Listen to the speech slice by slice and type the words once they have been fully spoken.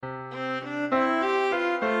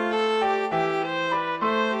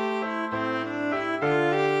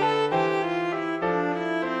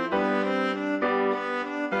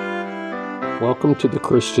welcome to the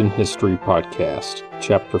Christian History Podcast,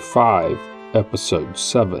 Chapter 5, Episode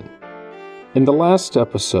 7. In the last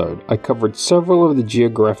episode, I covered several of the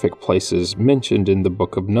geographic places mentioned in the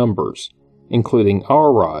Book of Numbers, including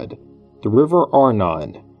Arad, the river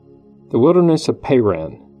Arnon, the wilderness of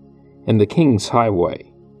Paran, and the King's Highway,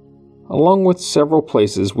 along with several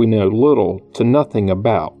places we know little to nothing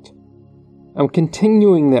about. I'm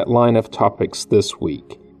continuing that line of topics this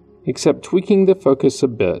week, except tweaking the focus a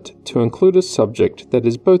bit to include a subject that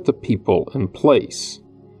is both a people and place.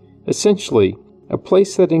 Essentially, a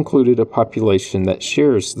place that included a population that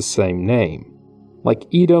shares the same name, like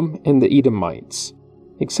Edom and the Edomites,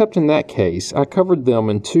 except in that case I covered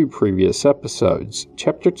them in two previous episodes,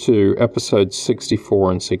 Chapter 2, Episodes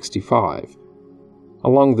 64 and 65.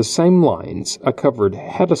 Along the same lines, I covered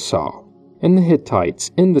Hadassah and the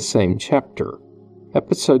Hittites in the same chapter,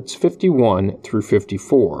 Episodes 51 through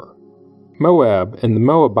 54, Moab and the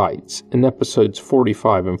Moabites in Episodes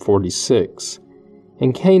 45 and 46,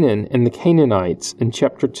 and Canaan and the Canaanites in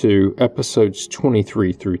Chapter 2, Episodes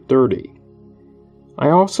 23 through 30.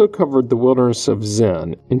 I also covered the wilderness of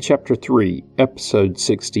Zin in Chapter 3, Episode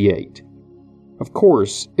 68. Of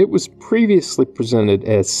course, it was previously presented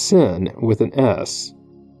as Sin with an S.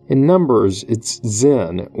 In Numbers, it's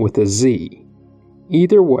Zin with a Z.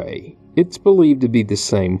 Either way, it's believed to be the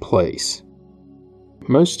same place.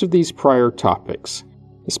 Most of these prior topics,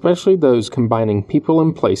 especially those combining people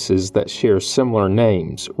and places that share similar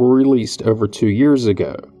names, were released over 2 years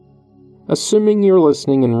ago. Assuming you're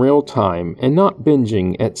listening in real time and not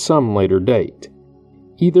binging at some later date.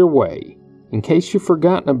 Either way, in case you've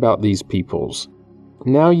forgotten about these peoples,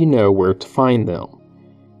 now you know where to find them.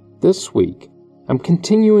 This week, I'm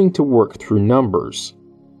continuing to work through Numbers,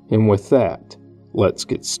 and with that, let's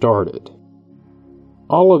get started.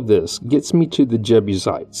 All of this gets me to the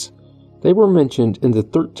Jebusites. They were mentioned in the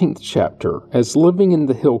 13th chapter as living in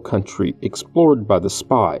the hill country explored by the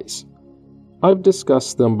spies. I've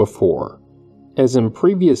discussed them before. As in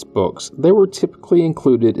previous books, they were typically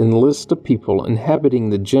included in the list of people inhabiting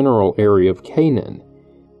the general area of Canaan.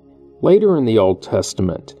 Later in the Old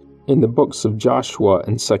Testament, in the books of Joshua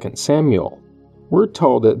and 2 Samuel, we're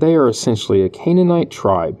told that they are essentially a Canaanite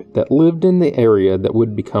tribe that lived in the area that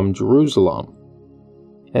would become Jerusalem.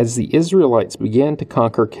 As the Israelites began to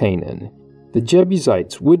conquer Canaan, the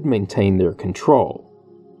Jebusites would maintain their control,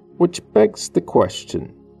 which begs the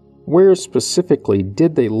question, where specifically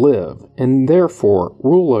did they live and therefore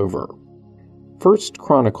rule over? 1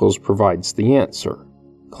 Chronicles provides the answer,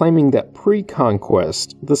 claiming that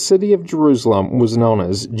pre-conquest the city of Jerusalem was known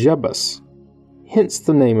as Jebus, hence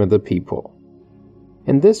the name of the people.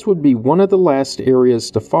 And this would be one of the last areas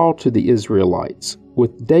to fall to the Israelites,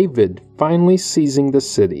 with David finally seizing the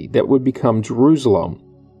city that would become Jerusalem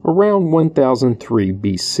around 1003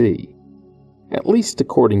 BC, at least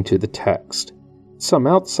according to the text. Some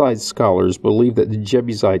outside scholars believe that the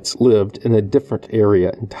Jebusites lived in a different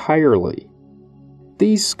area entirely.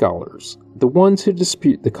 These scholars, the ones who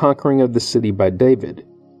dispute the conquering of the city by David,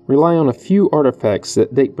 rely on a few artifacts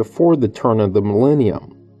that date before the turn of the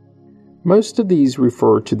millennium. Most of these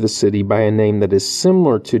refer to the city by a name that is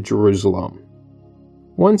similar to Jerusalem.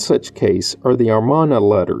 One such case are the Amarna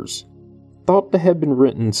letters, thought to have been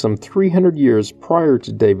written some 300 years prior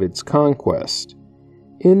to David's conquest.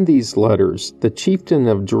 In these letters, the chieftain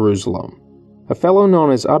of Jerusalem, a fellow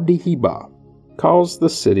known as Abdi-Heba, calls the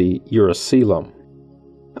city Jerusalem,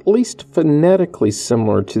 at least phonetically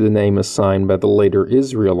similar to the name assigned by the later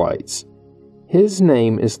Israelites. His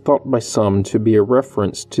name is thought by some to be a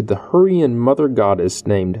reference to the Hurrian mother goddess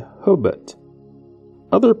named Hobet.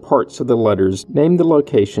 Other parts of the letters name the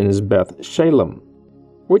location as Beth Shalem,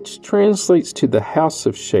 which translates to the house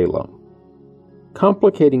of Shalem.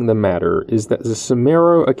 Complicating the matter is that the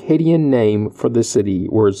Sumero-Akkadian name for the city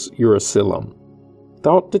was Jerusalem,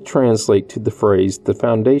 thought to translate to the phrase the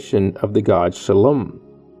foundation of the god Shalom.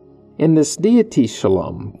 And this deity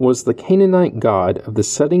Shalom was the Canaanite god of the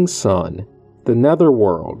setting sun, the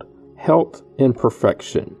netherworld, health, and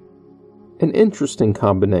perfection. An interesting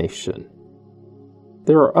combination.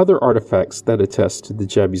 There are other artifacts that attest to the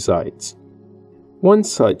Jebusites. One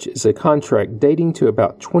such is a contract dating to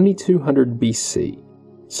about 2200 BC,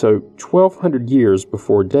 so 1200 years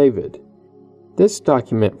before David. This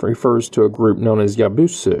document refers to a group known as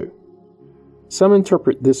Jebusu. Some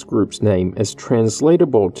interpret this group's name as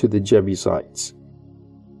translatable to the Jebusites.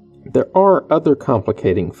 There are other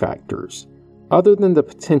complicating factors. Other than the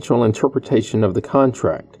potential interpretation of the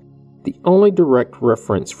contract, the only direct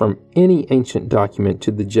reference from any ancient document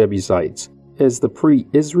to the Jebusites as the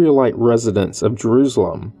pre-Israelite residents of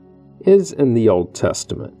Jerusalem is in the Old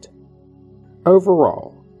Testament.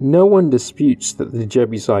 Overall, No one disputes that the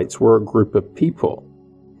Jebusites were a group of people.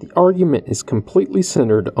 The argument is completely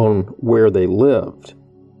centered on where they lived.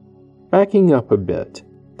 Backing up a bit,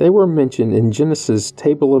 they were mentioned in Genesis'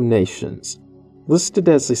 Table of Nations, listed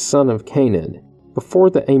as a son of Canaan, before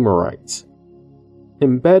the Amorites.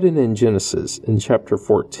 Embedded in Genesis, in chapter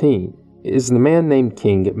 14, is the man named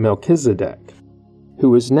King Melchizedek,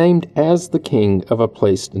 who is named as the king of a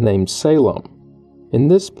place named Salem. In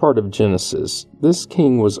this part of Genesis, this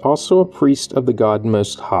king was also a priest of the God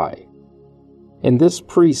Most High. And this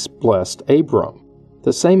priest blessed Abram,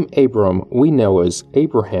 the same Abram we know as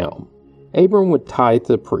Abraham. Abram would tithe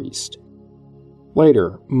the priest.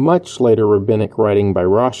 Later, much later rabbinic writing by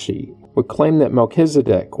Rashi would claim that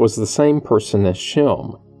Melchizedek was the same person as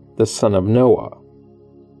Shem, the son of Noah.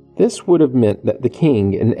 This would have meant that the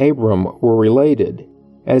king and Abram were related,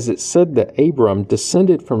 as it said that Abram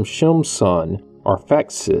descended from Shem's son,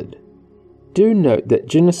 Arphaxad. Do note that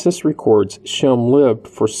Genesis records Shem lived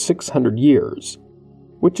for 600 years,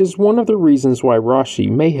 which is one of the reasons why Rashi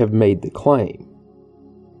may have made the claim.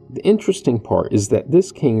 The interesting part is that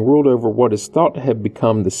this king ruled over what is thought to have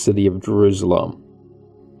become the city of Jerusalem.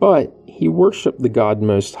 But he worshipped the God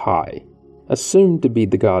Most High, assumed to be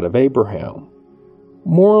the God of Abraham.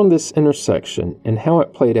 More on this intersection and how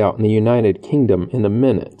it played out in the United Kingdom in a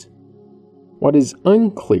minute. What is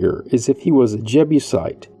unclear is if he was a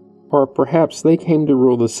Jebusite, or perhaps they came to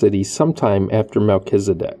rule the city sometime after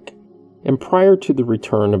Melchizedek, and prior to the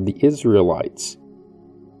return of the Israelites.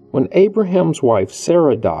 When Abraham's wife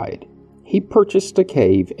Sarah died, he purchased a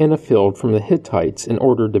cave and a field from the Hittites in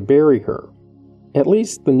order to bury her. At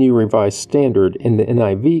least the New Revised Standard in the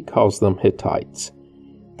NIV calls them Hittites.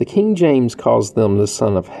 The King James calls them the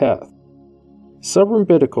son of Heth. Some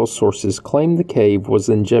rabbinical sources claim the cave was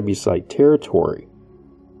in Jebusite territory.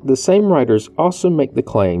 The same writers also make the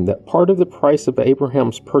claim that part of the price of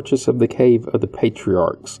Abraham's purchase of the cave of the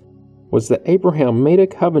patriarchs was that Abraham made a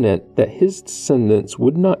covenant that his descendants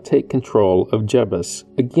would not take control of Jebus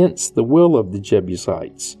against the will of the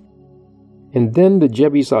Jebusites. And then the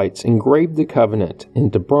Jebusites engraved the covenant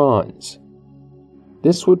into bronze.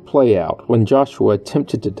 This would play out when Joshua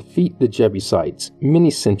attempted to defeat the Jebusites many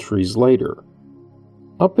centuries later.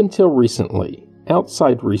 Up until recently,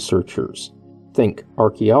 outside researchers, think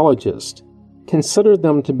archaeologists, consider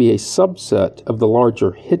them to be a subset of the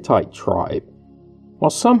larger Hittite tribe.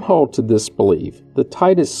 While some hold to this belief, the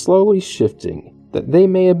tide is slowly shifting that they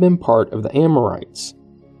may have been part of the Amorites.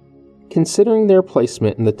 Considering their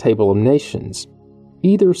placement in the Table of Nations,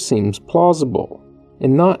 either seems plausible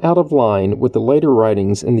and not out of line with the later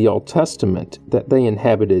writings in the Old Testament that they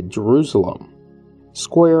inhabited Jerusalem.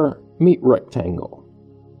 Square meet rectangle.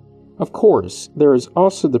 Of course, there is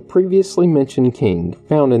also the previously mentioned king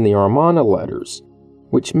found in the Amarna letters,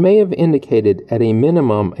 which may have indicated at a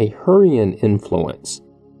minimum a Hurrian influence,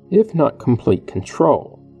 if not complete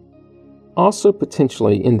control. Also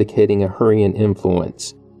potentially indicating a Hurrian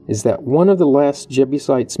influence is that one of the last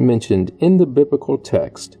Jebusites mentioned in the biblical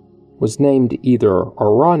text was named either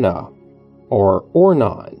Arana or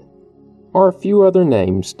Ornan, or a few other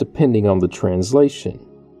names depending on the translation.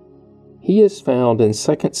 He is found in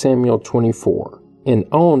 2 Samuel 24 and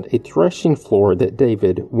owned a threshing floor that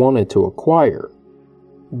David wanted to acquire.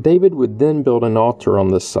 David would then build an altar on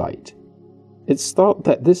the site. It's thought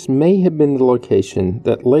that this may have been the location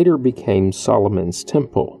that later became Solomon's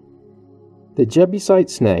temple. The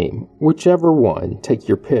Jebusite's name, whichever one, take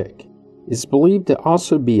your pick, is believed to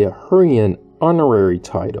also be a Hurrian honorary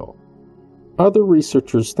title. Other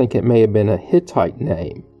researchers think it may have been a Hittite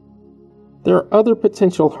name. There are other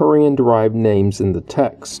potential Hurrian-derived names in the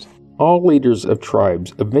text, all leaders of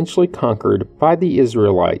tribes eventually conquered by the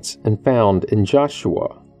Israelites and found in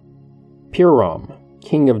Joshua. Piram,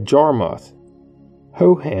 king of Jarmuth,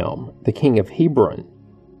 Hoham, the king of Hebron,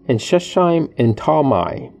 and Sheshaim and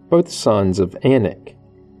Talmai, both sons of Anak.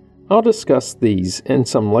 I'll discuss these in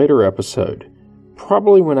some later episode,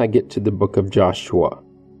 probably when I get to the book of Joshua,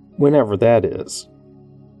 whenever that is.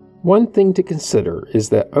 One thing to consider is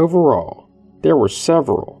that overall, there were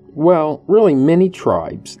several, well, really many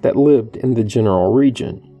tribes that lived in the general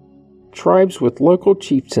region. Tribes with local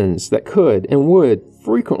chieftains that could and would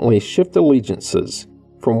frequently shift allegiances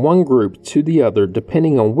from one group to the other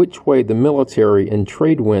depending on which way the military and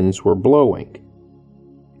trade winds were blowing.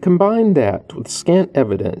 Combine that with scant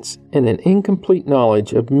evidence and an incomplete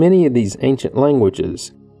knowledge of many of these ancient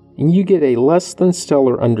languages, and you get a less than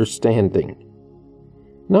stellar understanding.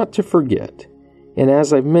 Not to forget, and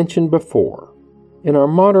as I've mentioned before, in our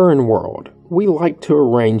modern world, we like to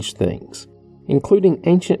arrange things, including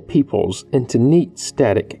ancient peoples, into neat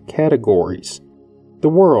static categories. The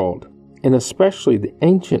world, and especially the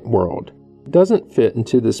ancient world, doesn't fit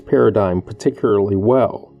into this paradigm particularly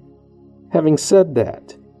well. Having said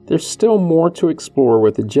that, there's still more to explore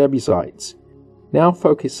with the Jebusites, now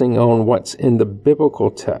focusing on what's in the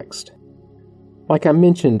biblical text. Like I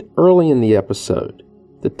mentioned early in the episode,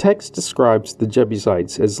 the text describes the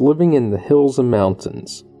Jebusites as living in the hills and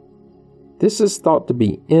mountains. This is thought to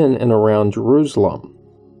be in and around Jerusalem,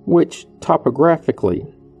 which, topographically,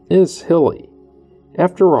 is hilly.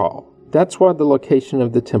 After all, that's why the location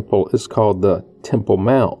of the temple is called the Temple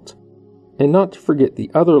Mount, and not to forget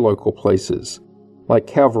the other local places, like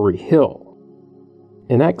Calvary Hill.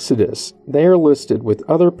 In Exodus, they are listed with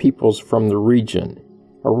other peoples from the region,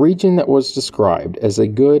 a region that was described as a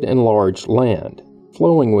good and large land,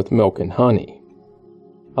 flowing with milk and honey.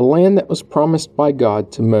 A land that was promised by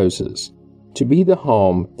God to Moses to be the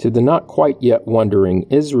home to the not quite yet wandering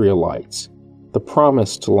Israelites, the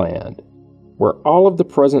promised land, where all of the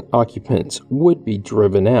present occupants would be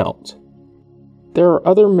driven out. There are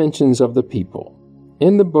other mentions of the people.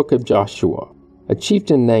 In the book of Joshua, a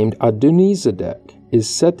chieftain named Adonizedek is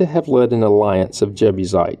said to have led an alliance of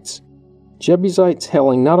Jebusites. Jebusites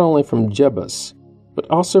hailing not only from Jebus, but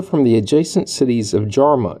also from the adjacent cities of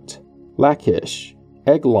Jarmut, Lachish,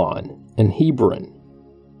 Eglon, and Hebron.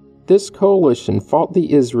 This coalition fought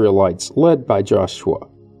the Israelites led by Joshua.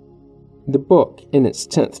 The book, in its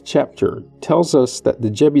 10th chapter, tells us that the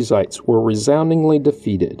Jebusites were resoundingly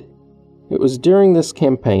defeated. It was during this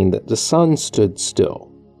campaign that the sun stood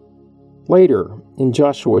still. Later, in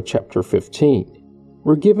Joshua chapter 15,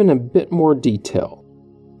 we're given a bit more detail.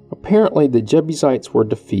 Apparently the Jebusites were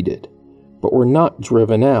defeated, but were not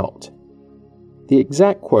driven out. The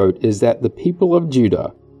exact quote is that the people of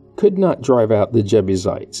Judah could not drive out the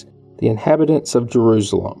Jebusites, the inhabitants of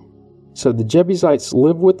Jerusalem. So the Jebusites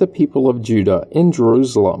live with the people of Judah in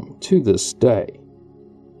Jerusalem to this day.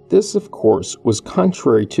 This, of course, was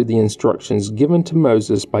contrary to the instructions given to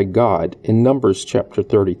Moses by God in Numbers chapter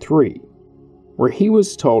 33, where he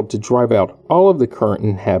was told to drive out all of the current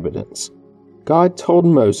inhabitants. God told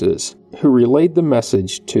Moses, who relayed the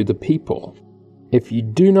message to the people, "If you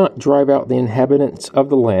do not drive out the inhabitants of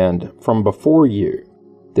the land from before you,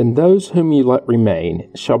 then those whom you let remain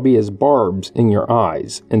shall be as barbs in your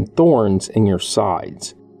eyes and thorns in your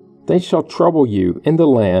sides. They shall trouble you in the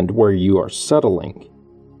land where you are settling."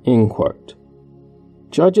 End quote.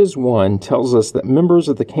 Judges 1 tells us that members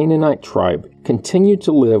of the Canaanite tribe continued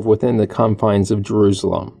to live within the confines of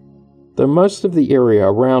Jerusalem, though most of the area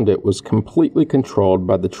around it was completely controlled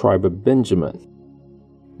by the tribe of Benjamin.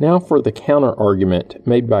 Now for the counter-argument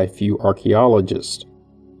made by a few archaeologists.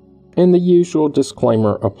 And the usual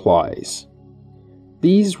disclaimer applies.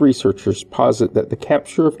 These researchers posit that the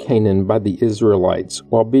capture of Canaan by the Israelites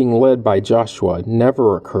while being led by Joshua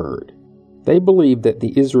never occurred. They believe that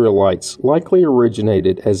the Israelites likely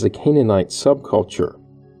originated as a Canaanite subculture.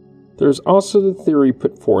 There's also the theory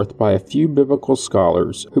put forth by a few biblical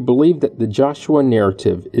scholars who believe that the Joshua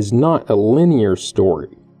narrative is not a linear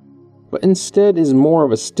story, but instead is more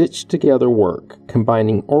of a stitched-together work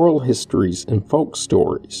combining oral histories and folk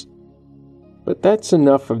stories. But that's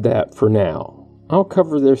enough of that for now. I'll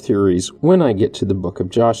cover their theories when I get to the book of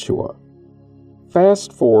Joshua.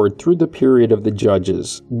 Fast forward through the period of the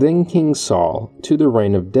Judges, then King Saul, to the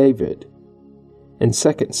reign of David. In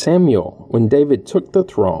 2 Samuel, when David took the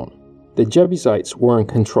throne, the Jebusites were in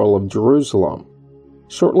control of Jerusalem.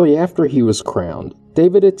 Shortly after he was crowned,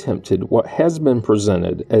 David attempted what has been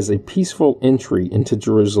presented as a peaceful entry into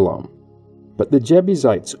Jerusalem. But the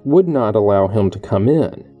Jebusites would not allow him to come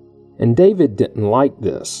in, and David didn't like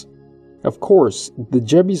this. Of course, the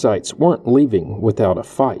Jebusites weren't leaving without a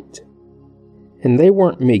fight. And they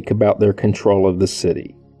weren't meek about their control of the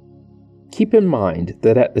city. Keep in mind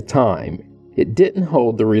that at the time, it didn't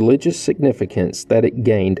hold the religious significance that it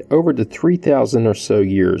gained over the 3,000 or so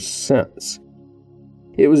years since.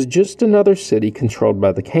 It was just another city controlled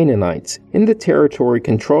by the Canaanites in the territory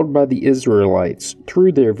controlled by the Israelites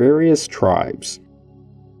through their various tribes.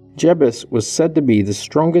 Jebus was said to be the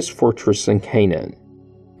strongest fortress in Canaan,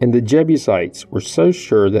 and the Jebusites were so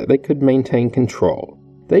sure that they could maintain control.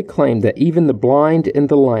 They claimed that even the blind and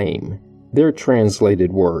the lame, their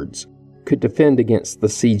translated words, could defend against the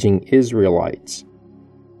sieging Israelites.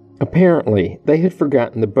 Apparently, they had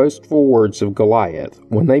forgotten the boastful words of Goliath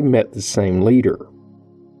when they met the same leader.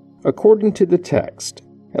 According to the text,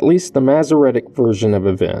 at least the Masoretic version of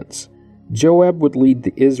events, Joab would lead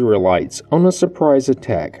the Israelites on a surprise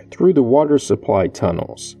attack through the water supply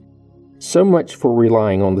tunnels. So much for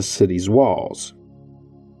relying on the city's walls.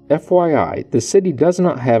 FYI, the city does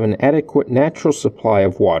not have an adequate natural supply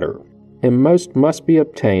of water, and most must be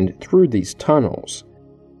obtained through these tunnels.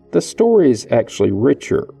 The story is actually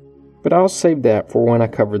richer, but I'll save that for when I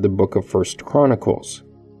cover the book of 1 Chronicles,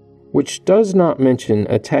 which does not mention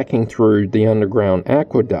attacking through the underground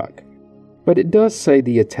aqueduct, but it does say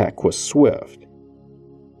the attack was swift.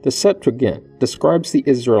 The Septuagint describes the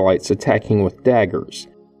Israelites attacking with daggers,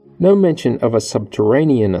 no mention of a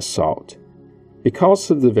subterranean assault. Because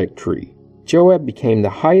of the victory, Joab became the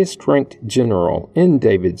highest-ranked general in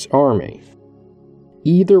David's army.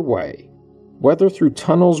 Either way, whether through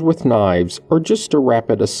tunnels with knives or just a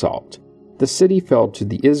rapid assault, the city fell to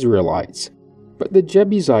the Israelites, but the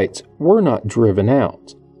Jebusites were not driven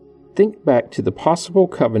out. Think back to the possible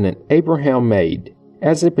covenant Abraham made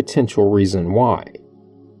as a potential reason why.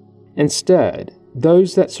 Instead,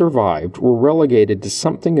 those that survived were relegated to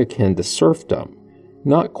something akin to serfdom,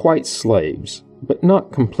 not quite slaves, but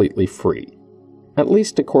not completely free, at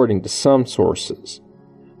least according to some sources.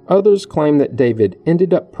 Others claim that David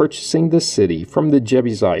ended up purchasing the city from the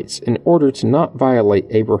Jebusites in order to not violate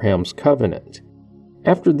Abraham's covenant.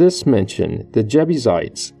 After this mention, the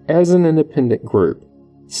Jebusites, as an independent group,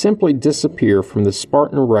 simply disappear from the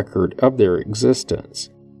Spartan record of their existence.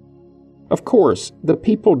 Of course, the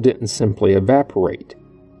people didn't simply evaporate,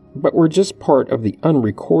 but were just part of the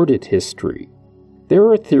unrecorded history. There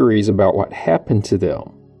are theories about what happened to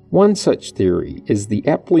them. One such theory is the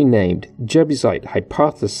aptly named Jebusite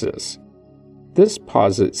hypothesis. This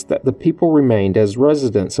posits that the people remained as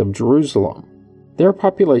residents of Jerusalem. Their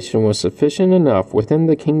population was sufficient enough within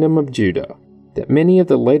the kingdom of Judah that many of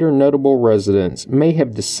the later notable residents may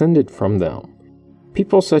have descended from them.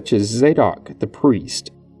 People such as Zadok the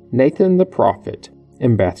priest, Nathan the prophet,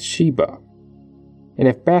 and Bathsheba. And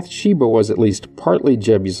if Bathsheba was at least partly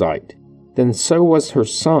Jebusite, then so was her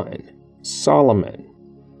son, Solomon.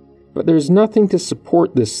 But there's nothing to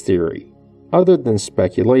support this theory, other than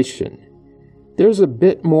speculation. There's a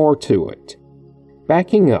bit more to it.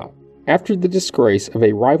 Backing up, after the disgrace of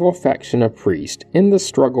a rival faction of priests in the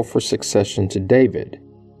struggle for succession to David,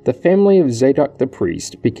 the family of Zadok the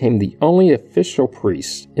priest became the only official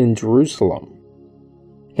priests in Jerusalem.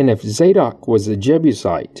 And if Zadok was a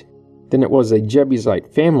Jebusite, then it was a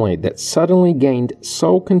Jebusite family that suddenly gained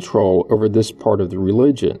sole control over this part of the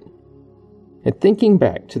religion. And thinking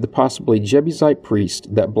back to the possibly Jebusite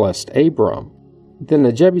priest that blessed Abram, then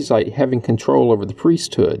a Jebusite having control over the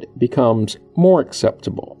priesthood becomes more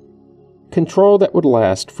acceptable. Control that would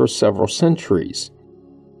last for several centuries.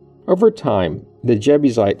 Over time, the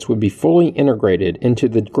Jebusites would be fully integrated into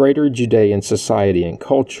the greater Judean society and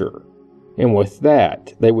culture, and with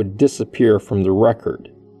that, they would disappear from the record.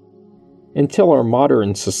 Until our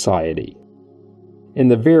modern society. In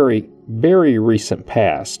the very, very recent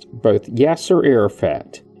past, both Yasser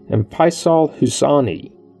Arafat and Faisal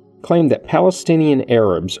Husseini claim that Palestinian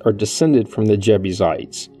Arabs are descended from the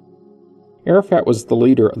Jebusites. Arafat was the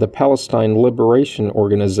leader of the Palestine Liberation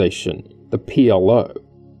Organization, the PLO.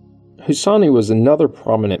 Husseini was another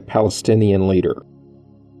prominent Palestinian leader.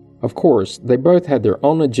 Of course, they both had their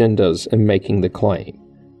own agendas in making the claim,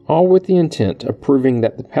 all with the intent of proving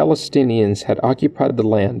that the Palestinians had occupied the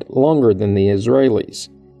land longer than the Israelis.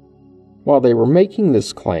 While they were making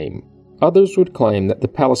this claim, others would claim that the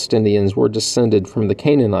Palestinians were descended from the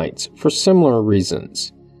Canaanites for similar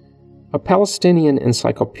reasons. A Palestinian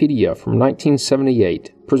encyclopedia from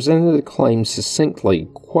 1978 presented the claim succinctly,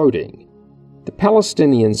 quoting, "The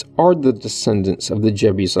Palestinians are the descendants of the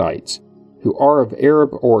Jebusites, who are of Arab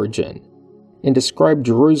origin, and described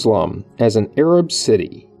Jerusalem as an Arab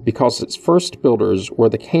city because its first builders were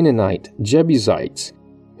the Canaanite Jebusites,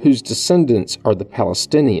 whose descendants are the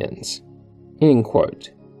Palestinians." End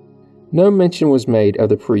quote. No mention was made of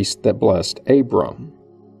the priest that blessed Abram.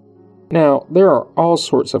 Now, there are all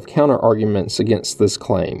sorts of counter-arguments against this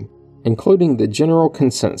claim, including the general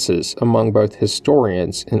consensus among both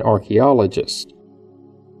historians and archaeologists,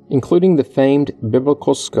 including the famed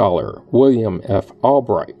biblical scholar William F.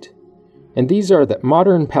 Albright. And these are that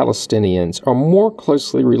modern Palestinians are more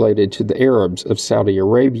closely related to the Arabs of Saudi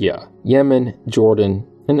Arabia, Yemen, Jordan,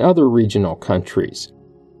 and other regional countries.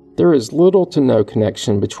 There is little to no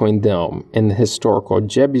connection between them and the historical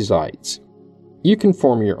Jebusites. You can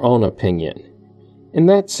form your own opinion. And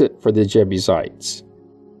that's it for the Jebusites.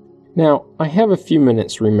 Now, I have a few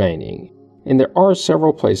minutes remaining, and there are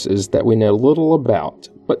several places that we know little about,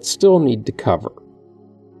 but still need to cover.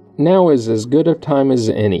 Now is as good a time as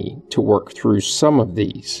any to work through some of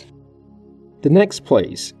these. The next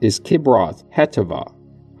place is Kibroth Hattaavah,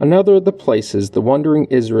 another of the places the wandering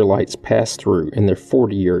Israelites passed through in their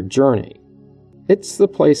 40-year journey. It's the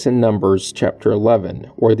place in Numbers chapter 11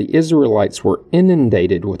 where the Israelites were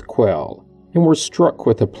inundated with quail and were struck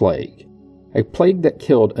with a plague. a plague that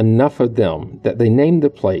killed enough of them that they named the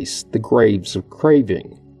place the Graves of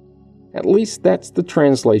Craving. At least that's the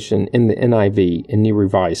translation in the NIV and New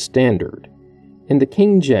Revised Standard. In the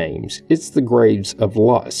King James, it's the Graves of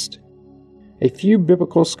Lust. A few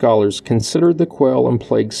biblical scholars consider the quail and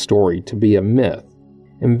plague story to be a myth,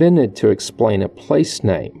 invented to explain a place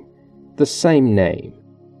name, the same name.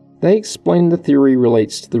 They explain the theory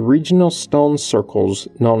relates to the regional stone circles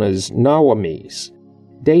known as Nawamis,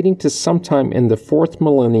 dating to sometime in the 4th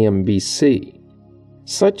millennium BC.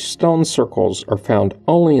 Such stone circles are found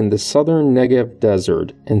only in the southern Negev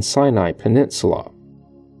Desert and Sinai Peninsula.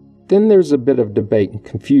 Then there's a bit of debate and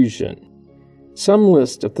confusion. Some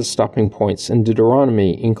list of the stopping points in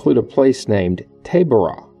Deuteronomy include a place named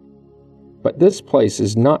Taberah, but this place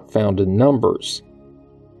is not found in Numbers.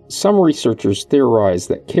 Some researchers theorize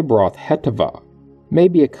that Kibroth Hattaavah may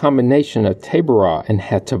be a combination of Taberah and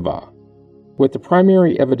Hattaavah, with the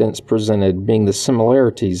primary evidence presented being the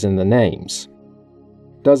similarities in the names.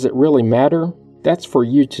 Does it really matter? That's for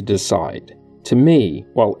you to decide. To me,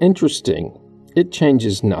 while interesting, it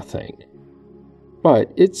changes nothing.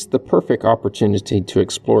 But it's the perfect opportunity to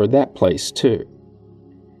explore that place too.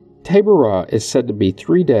 Taberah is said to be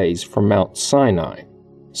 3 days from Mount Sinai,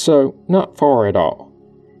 so not far at all.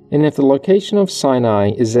 And if the location of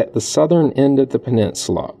Sinai is at the southern end of the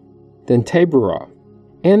peninsula, then Taberah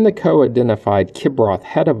and the co-identified Kibroth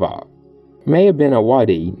Hattaavah may have been a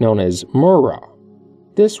wadi known as Murrah.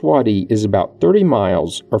 This wadi is about 30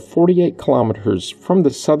 miles or 48 kilometers from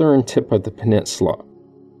the southern tip of the peninsula,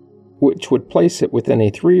 which would place it within a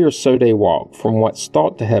 3 or so day walk from what's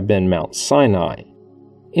thought to have been Mount Sinai.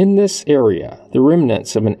 In this area, the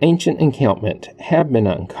remnants of an ancient encampment have been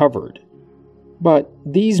uncovered, but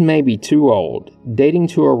these may be too old, dating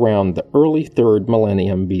to around the early 3rd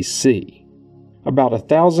millennium BC, about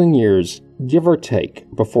 1,000 years, give or take,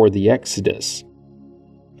 before the Exodus.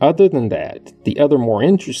 Other than that, the other more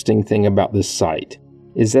interesting thing about this site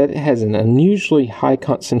is that it has an unusually high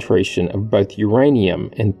concentration of both uranium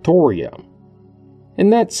and thorium.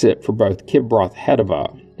 And that's it for both Kibroth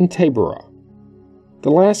Hattaavah and Taberah. The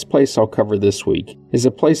last place I'll cover this week is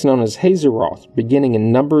a place known as Hazeroth, beginning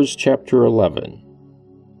in Numbers chapter 11.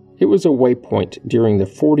 It was a waypoint during the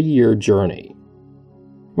 40-year journey.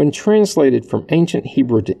 When translated from ancient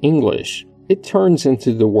Hebrew to English, it turns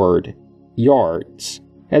into the word yards,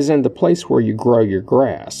 as in the place where you grow your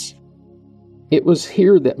grass. It was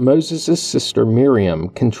here that Moses' sister Miriam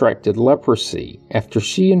contracted leprosy after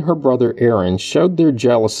she and her brother Aaron showed their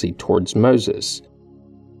jealousy towards Moses.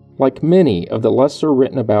 Like many of the lesser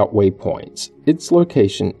written about waypoints, its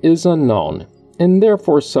location is unknown and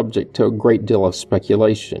therefore subject to a great deal of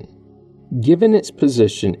speculation. Given its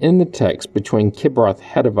position in the text between Kibroth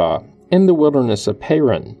Hattaavah and the wilderness of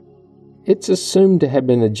Paran, it's assumed to have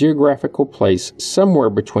been a geographical place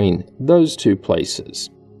somewhere between those two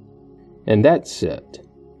places. And that's it.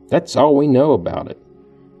 That's all we know about it,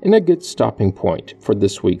 and a good stopping point for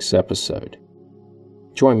this week's episode.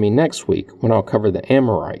 Join me next week when I'll cover the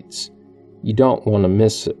Amorites. You don't want to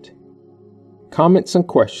miss it. Comments and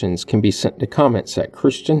questions can be sent to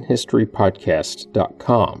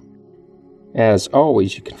comments@christianhistorypodcast.com. As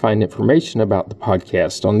always, you can find information about the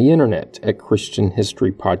podcast on the internet at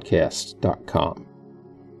christianhistorypodcast.com.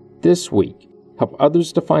 This week, help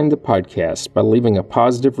others to find the podcast by leaving a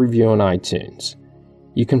positive review on iTunes.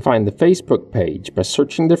 You can find the Facebook page by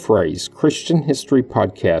searching the phrase Christian History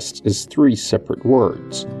Podcast as 3 separate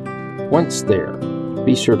words. Once there,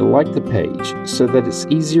 be sure to like the page so that it's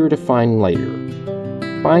easier to find later.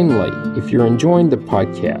 Finally, if you're enjoying the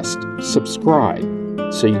podcast, subscribe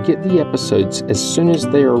so you get the episodes as soon as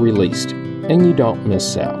they are released and you don't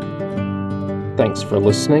miss out. Thanks for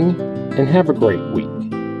listening and have a great week.